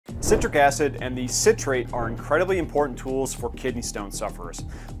Citric acid and the citrate are incredibly important tools for kidney stone sufferers.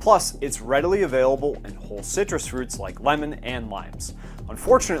 Plus, it's readily available in whole citrus fruits like lemon and limes.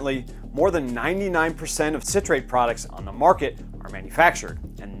 Unfortunately, more than 99% of citrate products on the market are manufactured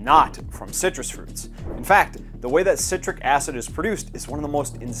and not from citrus fruits. In fact, the way that citric acid is produced is one of the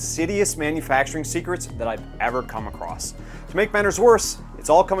most insidious manufacturing secrets that I've ever come across. To make matters worse, it's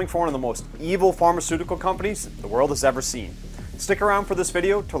all coming from one of the most evil pharmaceutical companies the world has ever seen. Stick around for this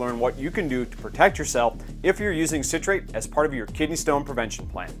video to learn what you can do to protect yourself if you're using citrate as part of your kidney stone prevention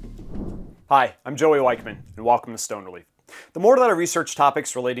plan. Hi, I'm Joey Weichman, and welcome to Stone Relief. The more that I research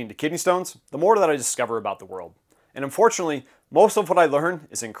topics relating to kidney stones, the more that I discover about the world. And unfortunately, most of what I learn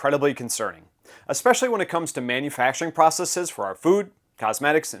is incredibly concerning, especially when it comes to manufacturing processes for our food,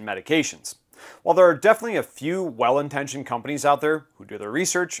 cosmetics, and medications. While there are definitely a few well-intentioned companies out there who do their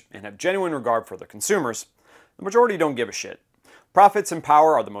research and have genuine regard for their consumers, the majority don't give a shit. Profits and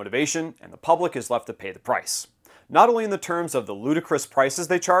power are the motivation, and the public is left to pay the price. Not only in the terms of the ludicrous prices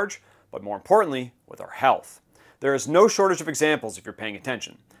they charge, but more importantly, with our health. There is no shortage of examples if you're paying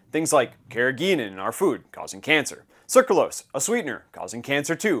attention. Things like carrageenan in our food, causing cancer. Sucralose, a sweetener, causing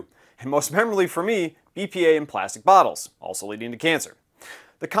cancer too. And most memorably for me, BPA in plastic bottles, also leading to cancer.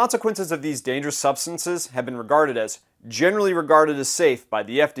 The consequences of these dangerous substances have been generally regarded as safe by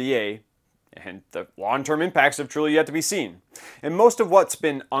the FDA, and the long-term impacts have truly yet to be seen. And most of what's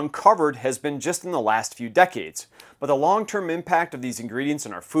been uncovered has been just in the last few decades. But the long-term impact of these ingredients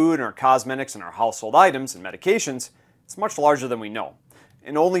in our food and our cosmetics and our household items and medications is much larger than we know.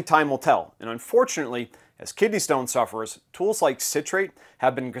 And only time will tell. And unfortunately, as kidney stone sufferers, tools like citrate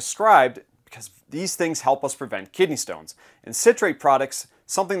have been prescribed because these things help us prevent kidney stones. And citrate products,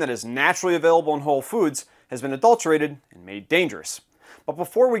 something that is naturally available in whole foods, has been adulterated and made dangerous. But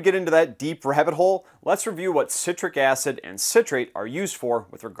before we get into that deep rabbit hole, let's review what citric acid and citrate are used for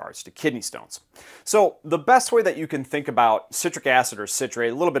with regards to kidney stones. So the best way that you can think about citric acid or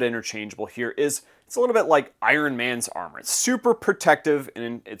citrate, a little bit interchangeable here, is it's a little bit like Iron Man's armor. It's super protective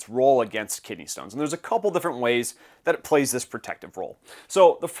in its role against kidney stones. And there's a couple different ways that it plays this protective role.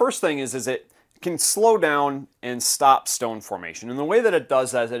 So the first thing is it can slow down and stop stone formation. And the way that it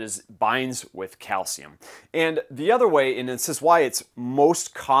does that is it binds with calcium. And the other way, and this is why it's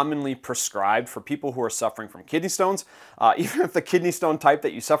most commonly prescribed for people who are suffering from kidney stones, even if the kidney stone type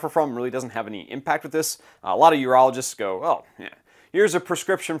that you suffer from really doesn't have any impact with this, a lot of urologists go, oh, yeah, here's a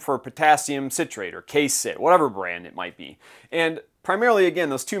prescription for potassium citrate or K-Cit, whatever brand it might be. And primarily,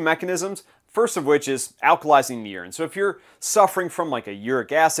 again, those two mechanisms, first of which is alkalizing the urine. So if you're suffering from like a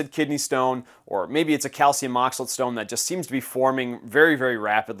uric acid kidney stone, or maybe it's a calcium oxalate stone that just seems to be forming very, very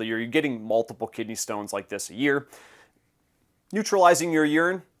rapidly, or you're getting multiple kidney stones like this a year, neutralizing your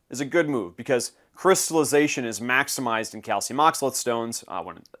urine is a good move because crystallization is maximized in calcium oxalate stones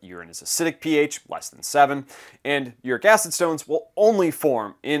when urine is acidic pH, less than 7, and uric acid stones will only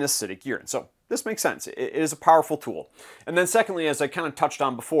form in acidic urine. So this makes sense. It is a powerful tool. And then secondly, as I kind of touched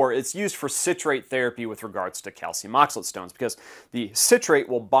on before, it's used for citrate therapy with regards to calcium oxalate stones because the citrate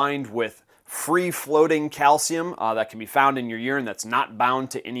will bind with free-floating calcium that can be found in your urine that's not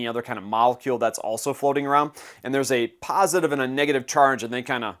bound to any other kind of molecule that's also floating around. And there's a positive and a negative charge, and they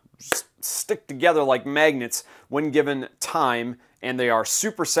kind of stick together like magnets when given time, and they are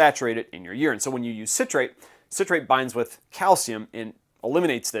super saturated in your urine. So when you use citrate, citrate binds with calcium and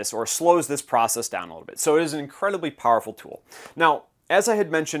eliminates this or slows this process down a little bit. So it is an incredibly powerful tool. Now, as I had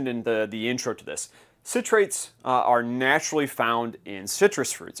mentioned in the intro to this, citrates are naturally found in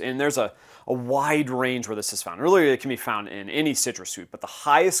citrus fruits, and there's a wide range where this is found. Really, it can be found in any citrus fruit, but the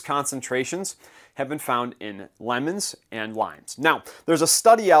highest concentrations have been found in lemons and limes. Now, there's a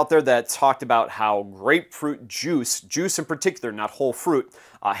study out there that talked about how grapefruit juice in particular, not whole fruit,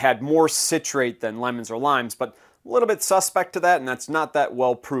 had more citrate than lemons or limes, but a little bit suspect to that, and that's not that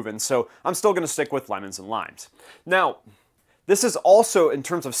well proven, so I'm still going to stick with lemons and limes. Now, this is also, in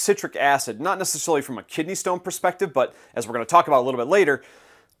terms of citric acid, not necessarily from a kidney stone perspective, but as we're going to talk about a little bit later,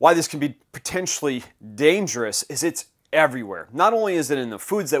 why this can be potentially dangerous is it's everywhere. Not only is it in the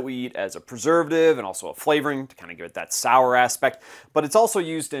foods that we eat as a preservative and also a flavoring to kind of give it that sour aspect, but it's also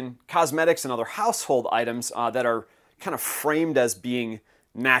used in cosmetics and other household items that are kind of framed as being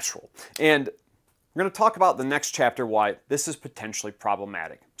natural. And we're going to talk about the next chapter why this is potentially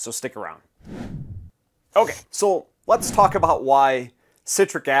problematic, so stick around. Okay, so let's talk about why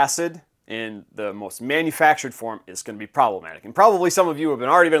citric acid in the most manufactured form is going to be problematic. And probably some of you have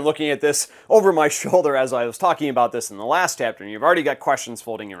already been looking at this over my shoulder as I was talking about this in the last chapter, and you've already got questions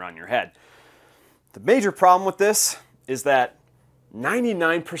floating around your head. The major problem with this is that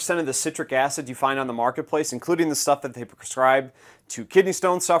 99% of the citric acid you find on the marketplace, including the stuff that they prescribe to kidney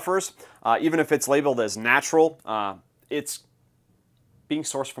stone sufferers. Even if it's labeled as natural, it's being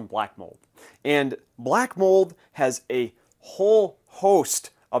sourced from black mold. And black mold has a whole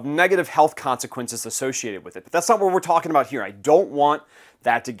host of negative health consequences associated with it. But that's not what we're talking about here. I don't want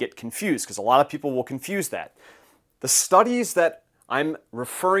that to get confused because a lot of people will confuse that. The studies that I'm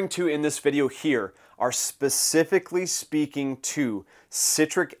referring to in this video here are specifically speaking to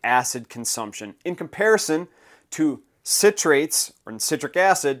citric acid consumption in comparison to citrates or citric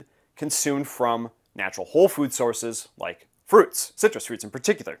acid consumed from natural whole food sources like fruits, citrus fruits in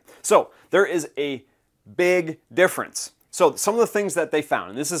particular. So there is a big difference. So some of the things that they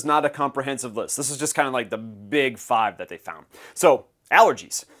found, and this is not a comprehensive list, this is just kind of like the big 5 that they found. So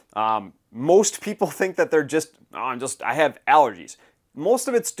allergies. Most people think that they're just, I have allergies. Most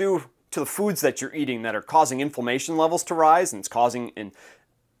of it's due to the foods that you're eating that are causing inflammation levels to rise, and it's causing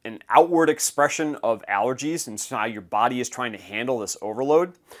an outward expression of allergies, and so how your body is trying to handle this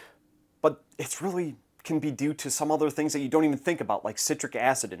overload. But it's really can be due to some other things that you don't even think about, like citric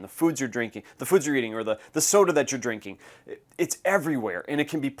acid in the foods you're drinking, the foods you're eating, or the soda that you're drinking. It's everywhere, and it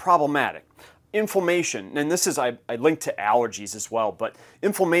can be problematic. Inflammation, and this is, I linked to allergies as well, but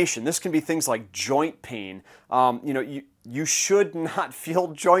inflammation, this can be things like joint pain. You should not feel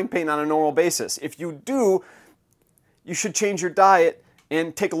joint pain on a normal basis. If you do, you should change your diet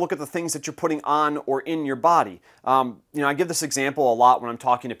and take a look at the things that you're putting on or in your body. I give this example a lot when I'm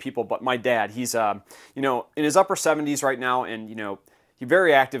talking to people, but my dad, he's in his upper 70s right now, and he's a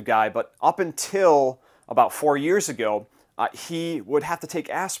very active guy, but up until about 4 years ago, he would have to take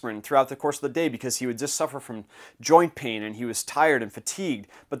aspirin throughout the course of the day because he would just suffer from joint pain and he was tired and fatigued.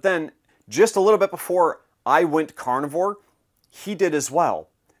 But then just a little bit before I went carnivore, he did as well.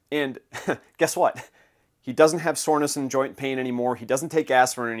 And guess what? He doesn't have soreness and joint pain anymore. He doesn't take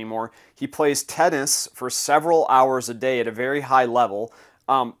aspirin anymore. He plays tennis for several hours a day at a very high level.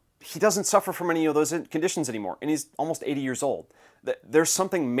 He doesn't suffer from any of those conditions anymore, and he's almost 80 years old. There's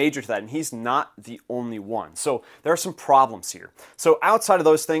something major to that, and he's not the only one. So there are some problems here. So outside of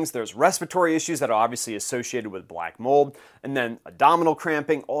those things, there's respiratory issues that are obviously associated with black mold, and then abdominal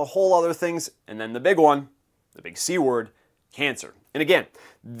cramping, a whole other things, and then the big one, the big C word, cancer. And again,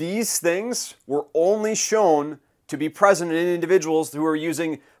 these things were only shown to be present in individuals who are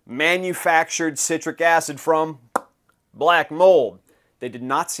using manufactured citric acid from black mold. They did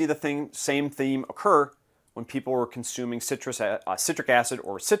not see the same theme occur when people were consuming citric acid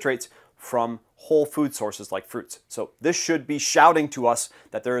or citrates from whole food sources like fruits. So this should be shouting to us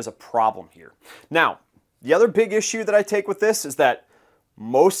that there is a problem here. Now, the other big issue that I take with this is that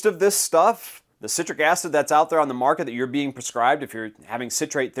most of this stuff, the citric acid that's out there on the market that you're being prescribed if you're having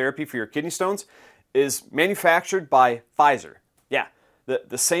citrate therapy for your kidney stones, is manufactured by Pfizer. Yeah,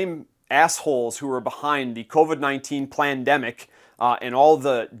 the same assholes who were behind the COVID-19 pandemic and all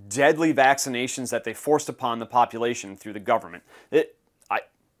the deadly vaccinations that they forced upon the population through the government. I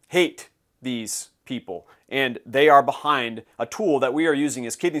hate these people, and they are behind a tool that we are using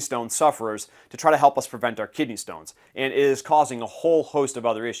as kidney stone sufferers to try to help us prevent our kidney stones, and it is causing a whole host of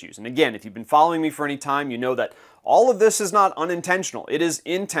other issues. And again, if you've been following me for any time, you know that all of this is not unintentional. It is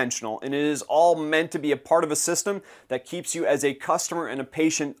intentional, and it is all meant to be a part of a system that keeps you as a customer and a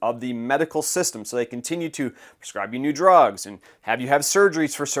patient of the medical system, so they continue to prescribe you new drugs and have you have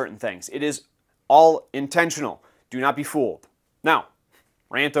surgeries for certain things. It is all intentional. Do not be fooled. Now,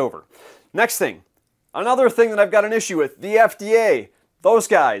 rant over. Next thing. Another thing that I've got an issue with, the FDA, those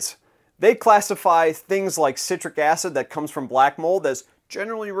guys, they classify things like citric acid that comes from black mold as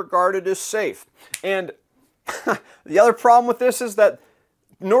generally regarded as safe. And the other problem with this is that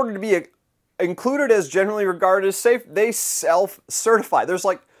in order to be included as generally regarded as safe, they self-certify. There's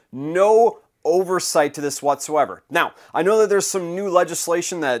like no oversight to this whatsoever. Now, I know that there's some new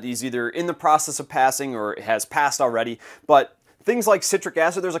legislation that is either in the process of passing or has passed already, but things like citric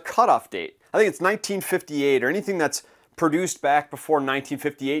acid, there's a cutoff date. I think it's 1958, or anything that's produced back before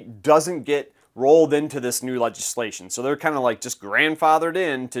 1958 doesn't get rolled into this new legislation. So they're kind of like just grandfathered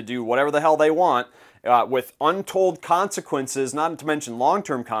in to do whatever the hell they want with untold consequences, not to mention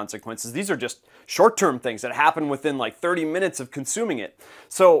long-term consequences. These are just short-term things that happen within like 30 minutes of consuming it.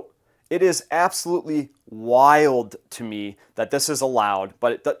 So it is absolutely wild to me that this is allowed,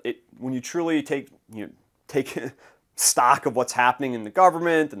 but when you truly take stock of what's happening in the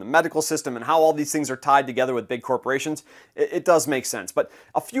government and the medical system and how all these things are tied together with big corporations, it does make sense. But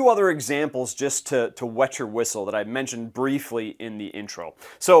a few other examples just to wet your whistle that I mentioned briefly in the intro.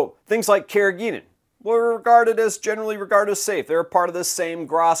 So things like carrageenan were generally regarded as safe. They're a part of this same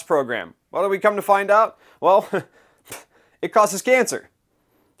GRAS program. What do we come to find out? Well, it causes cancer.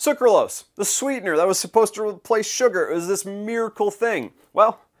 Sucralose, the sweetener that was supposed to replace sugar, it was this miracle thing.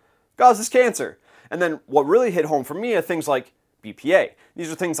 Well, causes cancer. And then what really hit home for me are things like BPA.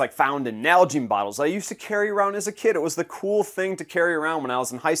 These are things like found in Nalgene bottles I used to carry around as a kid. It was the cool thing to carry around when I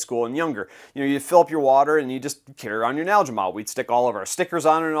was in high school and younger. You know, you fill up your water and you just carry around your Nalgene bottle. We'd stick all of our stickers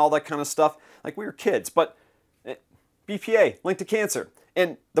on it and all that kind of stuff. Like we were kids. But BPA linked to cancer.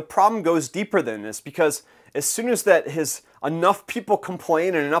 And the problem goes deeper than this, because as soon as enough people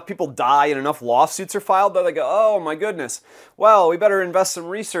complain and enough people die and enough lawsuits are filed, they go, oh my goodness, well, we better invest some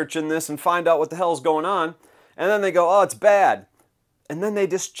research in this and find out what the hell is going on. And then they go, oh, it's bad. And then they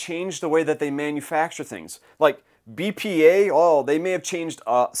just change the way that they manufacture things. Like BPA, oh, they may have changed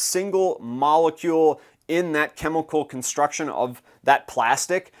a single molecule in that chemical construction of that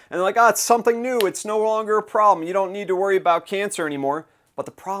plastic. And they're like, oh, it's something new. It's no longer a problem. You don't need to worry about cancer anymore. But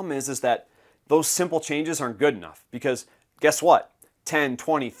the problem is that those simple changes aren't good enough, because guess what? 10,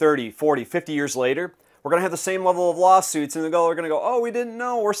 20, 30, 40, 50 years later, we're going to have the same level of lawsuits, and they're going to go, oh, we didn't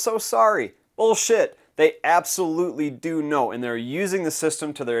know. We're so sorry. Bullshit. They absolutely do know, and they're using the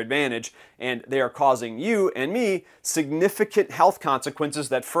system to their advantage, and they are causing you and me significant health consequences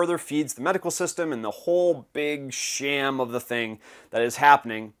that further feeds the medical system and the whole big sham of the thing that is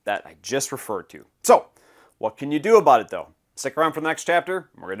happening that I just referred to. So, what can you do about it though? Stick around for the next chapter,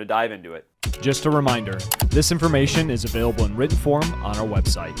 and we're going to dive into it. Just a reminder, this information is available in written form on our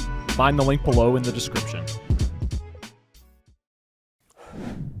website. Find the link below in the description.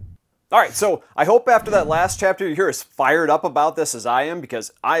 All right, so I hope after that last chapter you're as fired up about this as I am,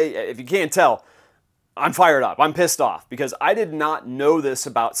 because if you can't tell, I'm fired up. I'm pissed off because I did not know this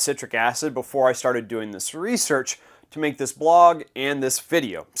about citric acid before I started doing this research to make this blog and this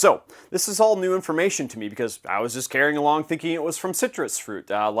video. So this is all new information to me because I was just carrying along thinking it was from citrus fruit,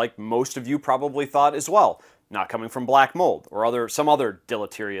 like most of you probably thought as well, not coming from black mold or some other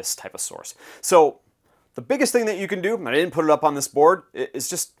deleterious type of source. So the biggest thing that you can do, and I didn't put it up on this board, is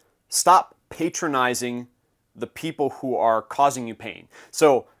just stop patronizing the people who are causing you pain.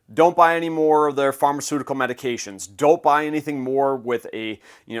 So don't buy any more of their pharmaceutical medications. Don't buy anything more with a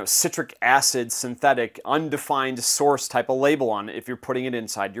citric acid synthetic undefined source type of label on it if you're putting it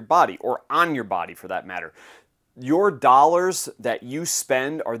inside your body or on your body for that matter. Your dollars that you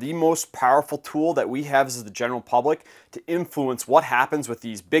spend are the most powerful tool that we have as the general public to influence what happens with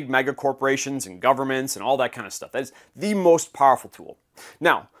these big mega corporations and governments and all that kind of stuff. That is the most powerful tool.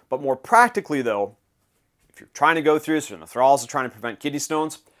 Now, but more practically though, if you're trying to go through this and the thralls are trying to prevent kidney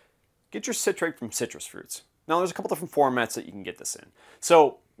stones, get your citrate from citrus fruits. Now there's a couple different formats that you can get this in.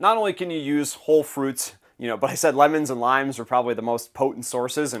 So not only can you use whole fruits, but I said lemons and limes are probably the most potent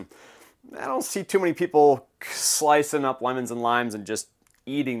sources, and I don't see too many people slicing up lemons and limes and just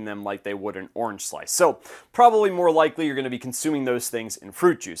eating them like they would an orange slice. So probably more likely you're going to be consuming those things in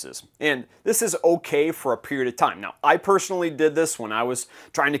fruit juices. And this is okay for a period of time. Now, I personally did this when I was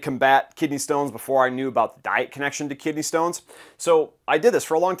trying to combat kidney stones before I knew about the diet connection to kidney stones. So I did this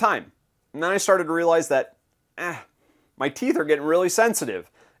for a long time. And then I started to realize that my teeth are getting really sensitive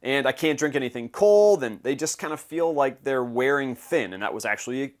and I can't drink anything cold and they just kind of feel like they're wearing thin. And that was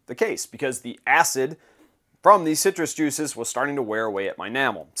actually the case because the acid from these citrus juices was starting to wear away at my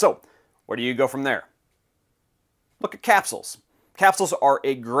enamel. So where do you go from there? Look at capsules. Capsules are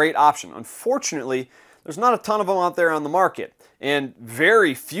a great option. Unfortunately, there's not a ton of them out there on the market, and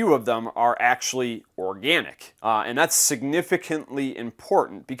very few of them are actually organic. And that's significantly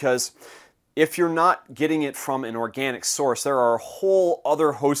important because if you're not getting it from an organic source, there are a whole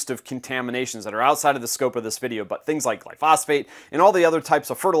other host of contaminations that are outside of the scope of this video, but things like glyphosate and all the other types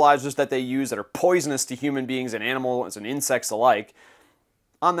of fertilizers that they use that are poisonous to human beings and animals and insects alike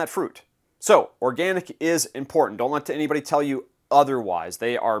on that fruit. So, organic is important. Don't let anybody tell you otherwise.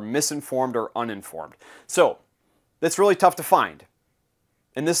 They are misinformed or uninformed. So, that's really tough to find.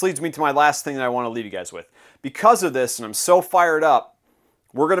 And this leads me to my last thing that I want to leave you guys with. Because of this, and I'm so fired up,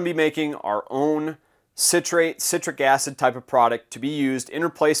 we're going to be making our own citric acid type of product to be used in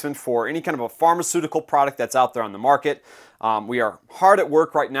replacement for any kind of a pharmaceutical product that's out there on the market. We are hard at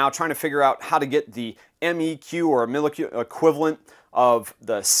work right now trying to figure out how to get the MEQ or a milliliter equivalent of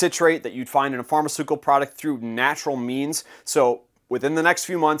the citrate that you'd find in a pharmaceutical product through natural means. So within the next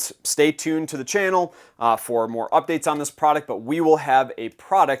few months, stay tuned to the channel for more updates on this product, but we will have a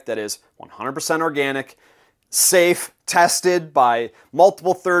product that is 100% organic, safe, tested by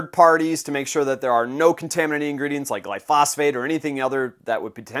multiple third parties to make sure that there are no contaminating ingredients like glyphosate or anything other that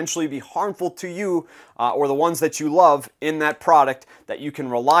would potentially be harmful to you or the ones that you love in that product that you can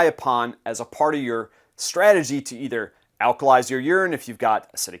rely upon as a part of your strategy to either alkalize your urine if you've got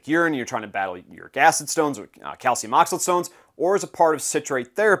acidic urine, you're trying to battle uric acid stones or calcium oxalate stones, or as a part of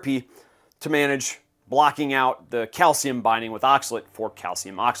citrate therapy to manage blocking out the calcium binding with oxalate for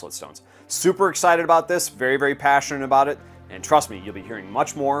calcium oxalate stones. Super excited about this, very, very passionate about it, and trust me, you'll be hearing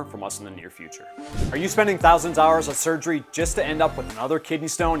much more from us in the near future. Are you spending thousands of hours of surgery just to end up with another kidney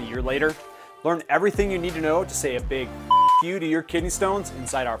stone a year later? Learn everything you need to know to say a big you to your kidney stones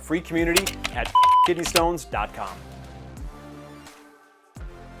inside our free community at kidneystones.com.